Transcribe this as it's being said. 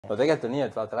No tegelikult on nii,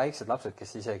 et vaata väiksed lapsed, kes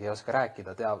isegi ei oska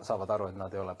rääkida, saavad aru, et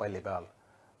nad ei ole palli peal.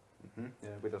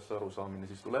 Ja kuidas see arusaamine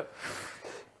siis tuleb?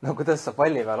 No kuidas sa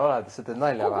palli peal oled, sa teed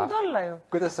nalja või? Kogud olla ju.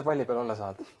 Kuidas sa palli peal olla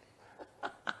saad?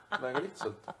 Väga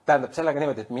lihtsalt. Tähendab sellega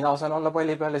niimoodi, et mina saan olla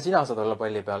palli peal ja sina saad olla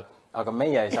palli peal, aga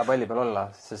meie ei saa palli peal olla,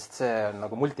 sest see on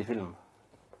nagu multifilm.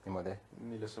 Niimoodi.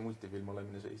 Milles see multifilm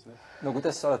olemine seisneb? No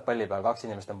kuidas sa oled palli peal? 2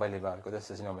 inimest on palli peal.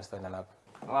 Kuidas see sinu meelest välja näeb?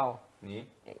 Vau. Nii.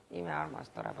 Ime armas,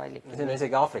 tore pallik. Siin on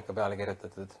isegi Aafrika peale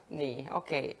kirjutatud. Nii,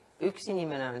 okei. Üks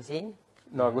inimene on siin.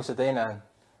 No kus see teine on?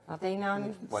 No teine on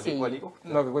siin.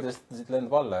 No aga kuidas siit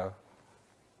lendab alla ju?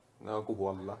 No kuhu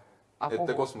alla? Aga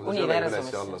Et kosmoses ei ole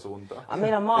üles ja alla suunda. Aga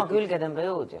meil on maa külgetõmbe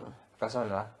jõud ju. Kas on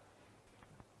või?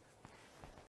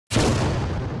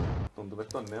 Tundub,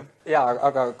 et on, jah. Jaa,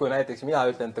 aga kui näiteks mina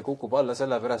ütlen, et ta kukub alla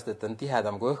sellepärast, et on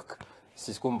tihedam kui õhk,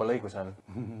 siis kumbal õigus on?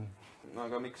 No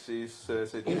aga miks siis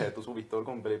see tihedus huvitaval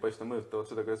kombel ei paista mõjutavad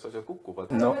seda, kuidas asjad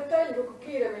kukuvad? No metall kukub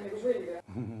kiiremini kui sulg.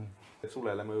 Et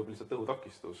sulele mõjub lihtsalt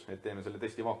õhutakistus, et teeme selle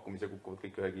testi vaakumis ja kukuvad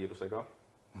kõik ühe kiirusega.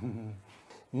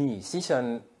 Nii, siis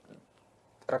on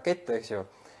rakette, eks ju.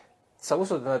 Sa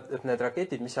usud, et need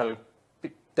raketid, mis seal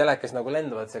telekes nagu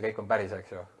lenduvad, see kõik on päris,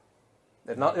 eks ju?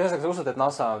 Et ühesõnaga, sa usud, et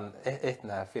NASA on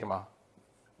ehtne firma?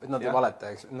 Et nad ei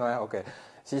valeta, eks? No jah, okei.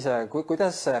 Siis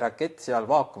kuidas see rakett seal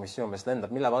vaakumis sinu meelest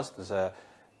lendab? Mille vastu see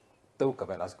tõukab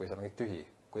ennast, kui see on kõik tühi?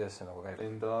 Kuidas see nagu käib?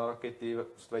 Enda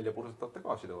raketist välja pursetavate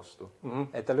gaaside vastu.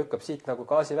 Et ta lükkab siit nagu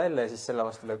gaasi välja ja siis selle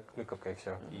vastu lükkab, eks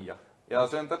ju? Jah. Ja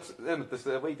see on täpselt, selles mõttes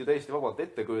võid ju täiesti vabalt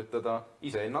ette kujutada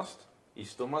iseennast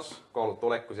istumas, kaalult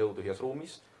olekus jõutühjas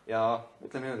ruumis ja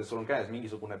ütleme niimoodi, et sul on käes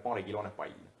mingisugune paarikilone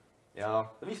pall. Ja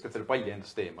viskad selle palli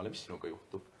endast eemale, mis sinuga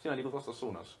juhtub? Sina liigud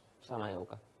vastassuunas. Sama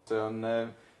jõuga. See on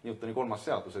Newtoni 3.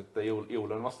 seadus, et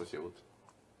jõul on vastasjõud.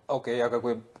 Okei, aga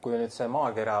kui nüüd see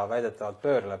maakera väidetavalt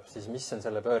pöörleb, siis mis on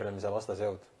selle pöörlemise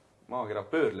vastasjõud? Maakera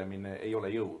pöörlemine ei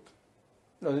ole jõud.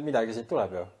 No midagi siit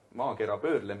tuleb ju. Maakera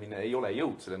pöörlemine ei ole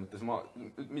jõud, selle mõttes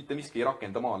mitte miski ei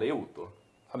rakenda maale jõudu.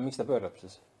 Aga miks ta pöörleb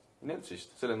siis?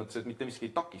 Netsist, selles mõttes, et mitte miski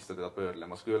ei takista teda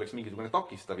pöörlemas. Kui oleks mingisugune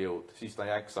takistav jõud, siis ta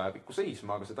jääks ajapikku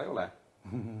seisma, aga seda ei ole.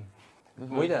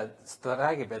 Muide, ta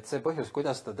räägib, et see põhjus,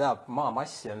 kuidas ta teab maa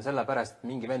massi, on sellepärast, et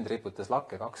mingi vend riputas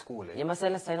lakke 2 kuuli. Ja ma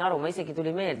sellest sain aru, ma isegi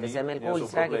tuli meelde, see meil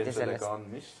koolis räägiti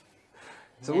sellest.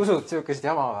 Sa usud sihukest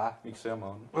jama või? Miks see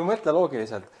jama on? Või mõtle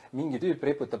loogiliselt, mingi tüüp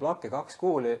riputab lakke 2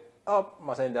 kuuli,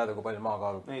 ma sain teada, kui palju maa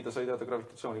kaalub. Ei, ta sai teada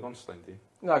gravitatsiooni konstandi.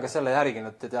 No aga selle järgi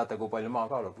nad te teate, kui palju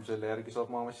maa kaalub. Selle järgi saab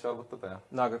maamassi arvutada, jah.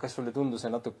 No aga kas sulle tundus see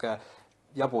natuke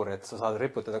jabur, et sa saad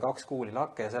riputada 2 kuuli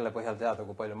lakke ja selle põhjal teada,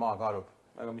 kui palju maa kaalub?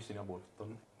 Aga mis siin jaburalt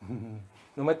on?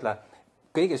 No mõtle,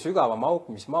 kõige sügavam auk,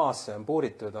 mis maasse on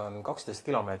puuritud, on 12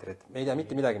 kilomeetrit. Me ei tea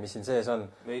mitte midagi, mis siin sees on.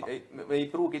 Me ei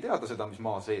pruugi teada seda, mis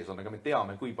maa sees on, aga me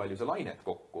teame, kui palju see lainet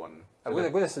kokku on. Aga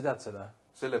kuidas sa tead seda?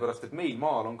 Sellepärast, et meil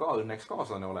maal on ka õnneks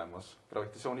kaaslane olemas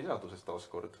gravitatsiooniseadusest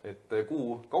taaskord. Et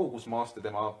kuu kaugusmaast ja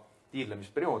tema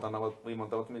tiirlemisperiood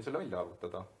võimaldavad meil selle välja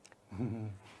arvutada.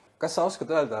 Kas sa oskad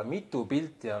öelda, mitu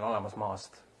pilti on olemas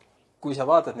maast? Kui sa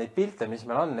vaatad neid pilte, mis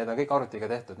meil on, need on kõik arvutiga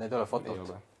tehtud, need ei ole fotod.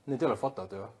 Need ei ole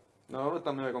fotod ju. No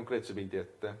võtame ühe konkreetse pildi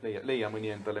ette. Leia mõni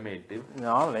endale meeldiv.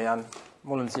 Jaa, leian.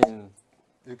 Mul on siin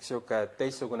üks siuke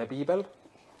teistsugune piibel.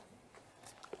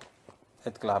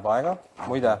 Hetk läheb aega.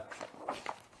 Muide,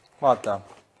 vaata.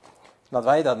 Nad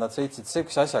väidavad, nad sõitsid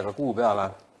sihukese asjaga kuu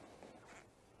peale.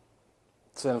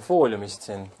 See on fooliumist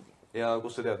siin. Ja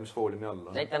kus sa tead, mis fooliumi all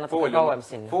on? Näita natuke kauem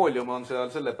sinna. Foolium on seal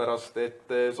sellepärast,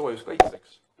 et soojus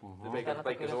kaitseks. Peegeldab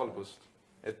päikese valgust.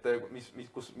 Et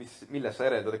milles sa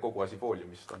järeldad, et kogu asi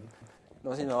fooliumist on?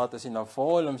 No siin vaata, siin on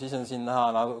foolium, siis on siin näha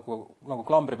nagu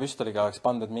klambripüstoliga oleks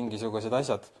pandud mingisugused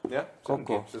asjad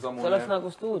kokku. See oleks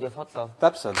nagu stuudiofoto.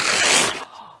 Täpselt.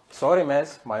 Sorry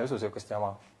mees, ma ei usu sihukest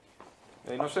jama.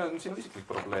 Ei, no see on sinu isiklik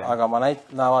probleem. Aga ma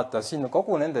vaata, siin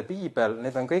kogu nende piibel,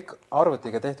 need on kõik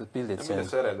arvutiga tehtud pildid. Millest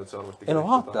sa järeldad see arvutiga? Ei no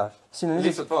vaata.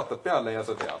 Lihtsalt vaatad peale ja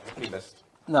sa tead, millest?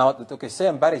 No vaata, et okei, see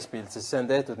on päris pilt, sest see on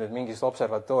tehtud nüüd mingist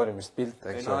observatooriumist pilt.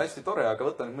 Ei no hästi tore, aga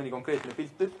võta nüüd mõni konkreetne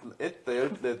pilt ette ja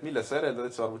ütle, et millest sa järeldad,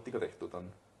 et see arvutiga tehtud on.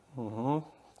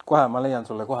 Kohe, ma leian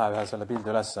sulle kohe ühe selle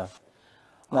pildi ülesse.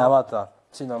 Näe, vaata,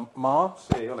 siin on maa.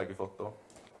 See ei olegi foto.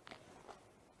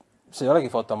 See ei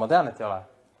olegi foto, ma tean, et ei ole.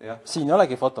 Siin ei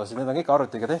olegi fotosid, need on kõik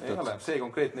arvutiga tehtud. Ei ole, see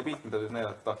konkreetne pilt, mida te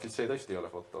näidata tahtsid, see tõesti ei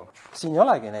ole foto. Siin ei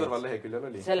olegi neid. Kõrval leheküljel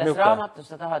oli. Selles raamatus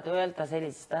sa tahad öelda,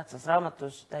 sellises tähtsas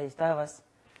raamatus, täis taevas,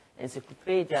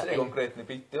 entsüklopeedia. See konkreetne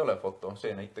pilt ei ole foto,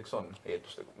 see näiteks on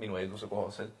minu eelduse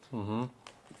kohaselt.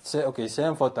 See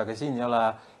on foto, aga siin ei ole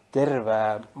terve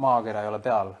maakera ei ole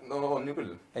peal. No on ju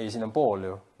küll. Ei, siin on pool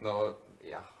ju. No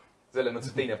jah, selle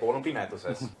mõttes, et teine pool on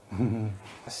pimeduses.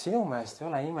 Kas sinu meelest ei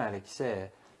ole imelik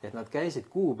see, et nad käisid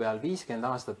kuu peal 50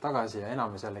 aastat tagasi ja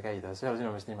enam ei seal käida. See ei ole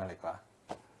sinu meelest imelik või?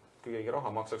 Kui keegi raha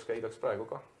maksaks, käidaks praegu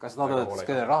ka. Kas nad oodavad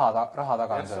kõige raha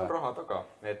taga? See on raha taga.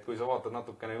 Et kui sa vaatad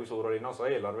natukene, kui suur oli NASA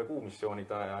eelarve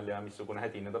kuumissioonide ajal ja missugune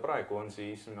hädine ta praegu on,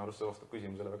 siis minu arust see vastab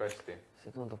küsimusele väga hästi.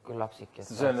 See tundub küll lapsik.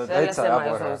 See on täitsa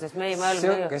jabur.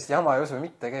 Sihukest jama ei usu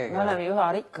mitte keegi. Me oleme üha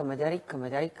rikkamad ja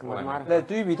rikkamad ja rikkamad. Need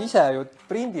tüübid ise ju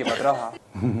prindivad raha.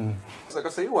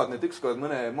 Kas sa jõuad nüüd ükskord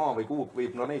mõne maa või kuu või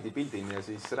planeedi pildini ja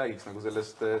siis räägiks nagu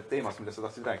sellest teemast, millest sa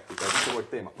tahtsid rääkida? Mis sa uued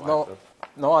teemat vahetad?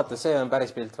 No vaata, see on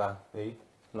päris pilt või? Ei.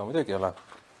 No muidugi ei ole.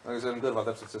 Aga see on kõrval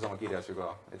täpselt seesama kirjas ju ka.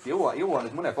 Et jõua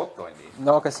nüüd mõne foto nii.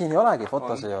 No aga siin ei olegi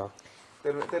fotosi ju.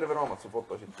 Terve raamat sul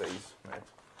fotosid täis.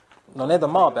 No need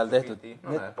on maa peal tehtud.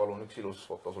 Palun üks ilus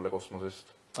foto sulle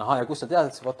kosmosest. Aha, ja kus sa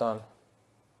tead, et see foto on?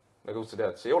 Aga kus sa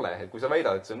tead, et see ei ole. Et kui sa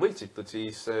väidad, et see on võltsitud,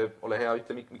 siis ole hea,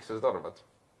 ütle, miks sa seda arvad.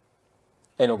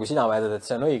 Ei no kui sina väidad, et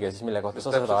see on õige, siis mille kohta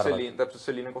sa seda arvad? Täpselt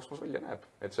selline kosmos välja näeb.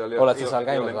 Oled sa seal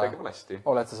käinud või?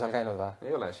 Oled sa seal käinud või?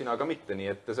 Ei ole, sina ka mitte nii,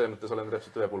 et selles mõttes oleme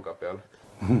täpselt ühe pulga peal.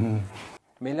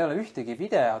 Meil ei ole ühtegi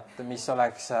videot, mis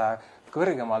oleks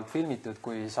kõrgemalt filmitud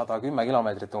kui 110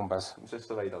 kilomeetrit umbes. Sest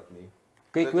sa väidad nii?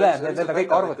 Kõik üle, need on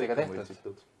kõik arvutiga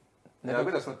tehtud. Ja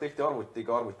kuidas nad tehti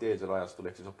arvutiga arvutieelsel ajastul,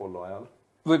 ehk siis Apollo ajal?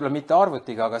 Võib-olla mitte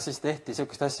arvutiga, aga siis tehti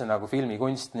sellist asja nagu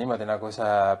filmikunst, niimoodi nagu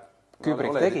see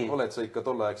Kübrik tegi. Oled sa ikka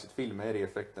tolleaegseid filme,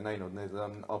 eriefekte näinud, need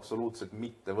on absoluutselt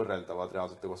mitte võrreldavad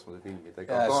reaalsete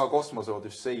kosmosefilmidega. Ka kosmose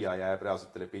Odüsseia jääb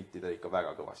reaalsetele piltide ikka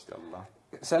väga kõvasti alla.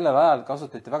 Sellel ajal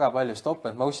kasutati väga palju stop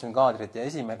and motion kaadrit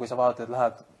ja kui sa vaatad,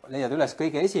 leiad üles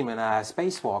kõige esimene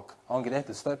spacewalk, ongi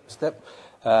tehtud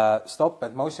stop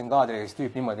and motion kaadriga, kes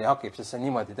tüüp niimoodi hakib, sest see on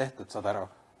niimoodi tehtud, saad aru.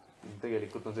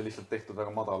 Tegelikult on see lihtsalt tehtud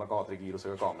väga madala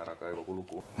kaadrikiirusega kaameraga ja kogu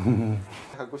lugu.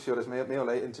 Kusjuures me ei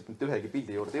ole endiselt mitte ühegi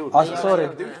pildi juurde jõudnud.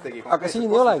 Aga siin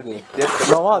ei olegi.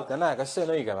 No vaata, näe, kas see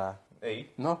on õige või? Ei.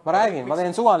 Noh, ma räägin, ma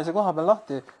teen suvalise koha peal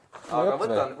lahti. Aga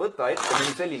võta ette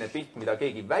mingi selline pilt, mida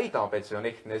keegi väidab, et see on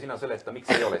ehtne ja sina seleta, miks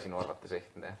ei ole sinu arvates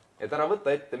ehtne. Et ära võta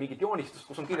ette mingit joonistust,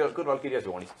 kus on kõrval kirjas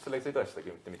joonistust. Selleks ei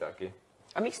tõestagi mitte midagi.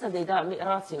 Aga miks nad ei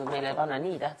raatsinud meile panna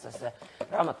nii tähtsasse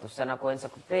raamatusse nagu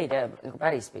entsüklopeedia nagu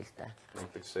päris pilte?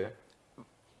 Näiteks see.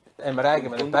 Ei, me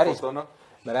räägime nüüd päris...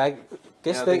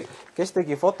 Kes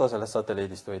tegi foto sellest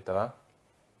satelliidist võita või?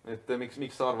 Et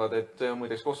miks sa arvad, et see on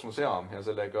muideks kosmosejaam ja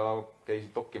sellega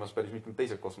käisid dokkimas päris mitmed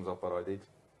teised kosmoseaparaadid?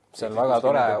 See on väga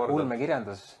tore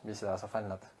ulmekirjandus, mis seda sa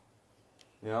fännad.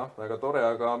 Jah, väga tore,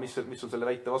 aga mis sul selle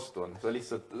väite vastu on? Sul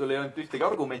ei olnud ühtegi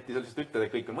argumenti, sa lihtsalt ütled,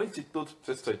 et kõik on võltsitud,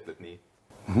 sest sa ütled nii.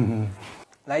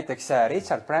 Näiteks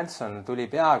Richard Branson tuli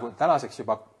tänaseks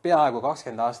juba peaaegu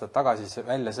 20 aastat tagasi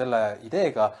välja selle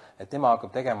ideega, et tema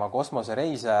hakkab tegema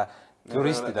kosmosereise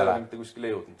turistidele.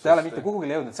 Ta ei ole mitte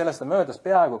kuhugile jõudnud, sellest on möödas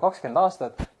peaaegu 20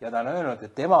 aastat ja ta on öelnud,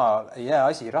 et tema ei jää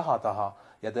asi raha taha.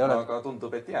 Aga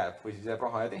tundub, et jääb või siis jääb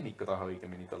raha ja tehnika taha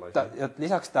õigemini tal asi. Ja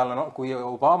lisaks tal on, kui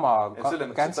Obama...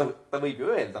 Ta võib ju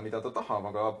öelda, mida ta tahab,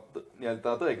 aga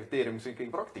tõe kriteeriumis on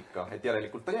ikkagi praktika, et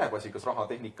järelikult ta jääb asi kas raha,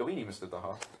 tehnika või inimeste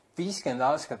taha.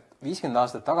 50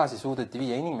 aastat tagasi suudeti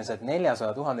viia inimesed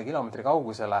 400 000 kilomeetri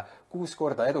kaugusele 6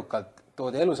 korda edukalt,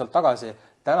 toodi elusalt tagasi.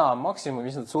 Täna on maksimum,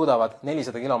 mis nad suudavad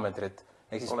 400 kilomeetrit,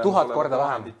 ehk siis 1000 korda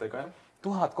vähem.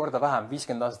 1000 korda vähem,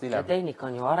 50 aastat hiljem. Ja tehnika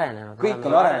on ju arenenud. Kõik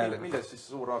on arenenud. Milles siis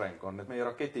suur areng on? Et meie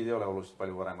raketid ei ole oluliselt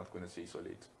palju paremad, kui need siis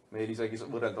olid. Meil isegi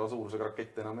võrreldava suurusega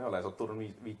rakette enam ei ole. Saturn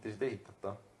viitesid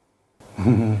ehitada.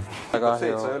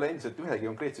 See, et sa ei ole endiselt ühegi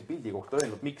konkreetse pildi kohta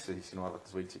öelnud, miks see siis sinu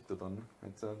arvates võltsitud on?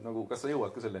 Et sa, nagu, kas sa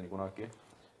jõuad ka selleni kunagi?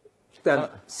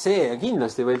 See on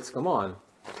kindlasti võlts ka maal.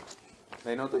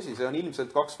 Ei, no tõsi, see on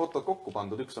ilmselt 2 fotot kokku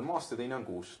pandud. Üks on maast ja teine on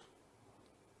kuust.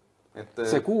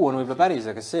 See kuu on võib-olla päris,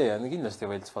 aga see on kindlasti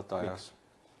võlts foto jaoks.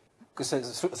 Kas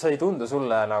see ei tundu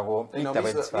sulle nagu mitte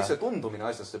võlts või? Mis see tundumine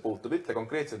asjasse puutub? Ütle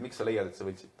konkreetselt, miks sa leiad, et see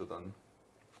võltsitud on?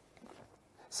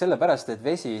 Sellepärast, et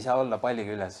vesi ei saa olla palli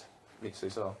küljes. Miks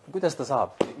ei saa? Kuidas ta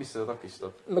saab? Mis seda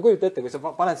takistab? No kujuta ette, kui sa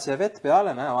paned siia vett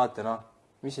peale, vaata,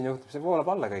 mis siin juhtub, see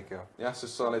voolab alla kõik ju. Jah,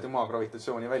 sest sa oled ju maa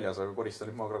gravitatsiooni väljas, aga korista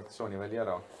nüüd maa gravitatsiooni välja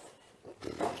ära.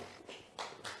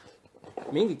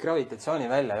 Mingit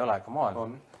gravitatsiooni välja ei ole, come on.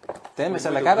 On. Teeme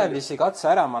selle Cavendish'i katse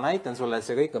ära, ma näitan sulle, et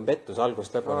see kõik on pettus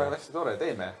algust lõpuni. No, hästi tore,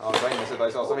 teeme. Aga enne seda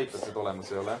ei saa sa väita, et see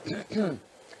olemas ei ole.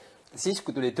 Siis,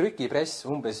 kui tuli trükipress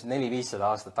umbes 400-500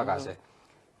 aastat tagasi,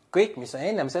 kõik, mis on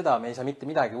ennem seda, me ei saa mitte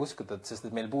midagi uskuda, sest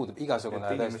et meil puudub igasugune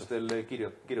tõestus. Inimestel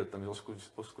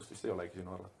kirjutamisoskustist ei olegi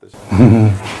sinu arvates.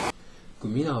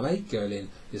 Kui mina väike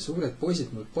olin ja suured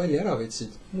poisid mul palli ära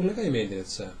võtsid, mulle ka ei meeldinud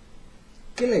see.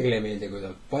 Kellegi ei meeldi, kui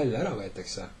tal pall ära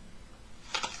võetakse.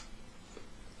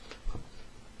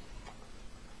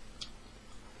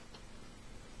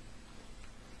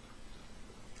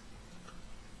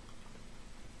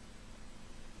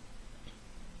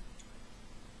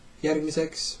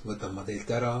 järgmiseks võtan ma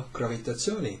teilt ära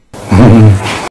gravitatsiooni.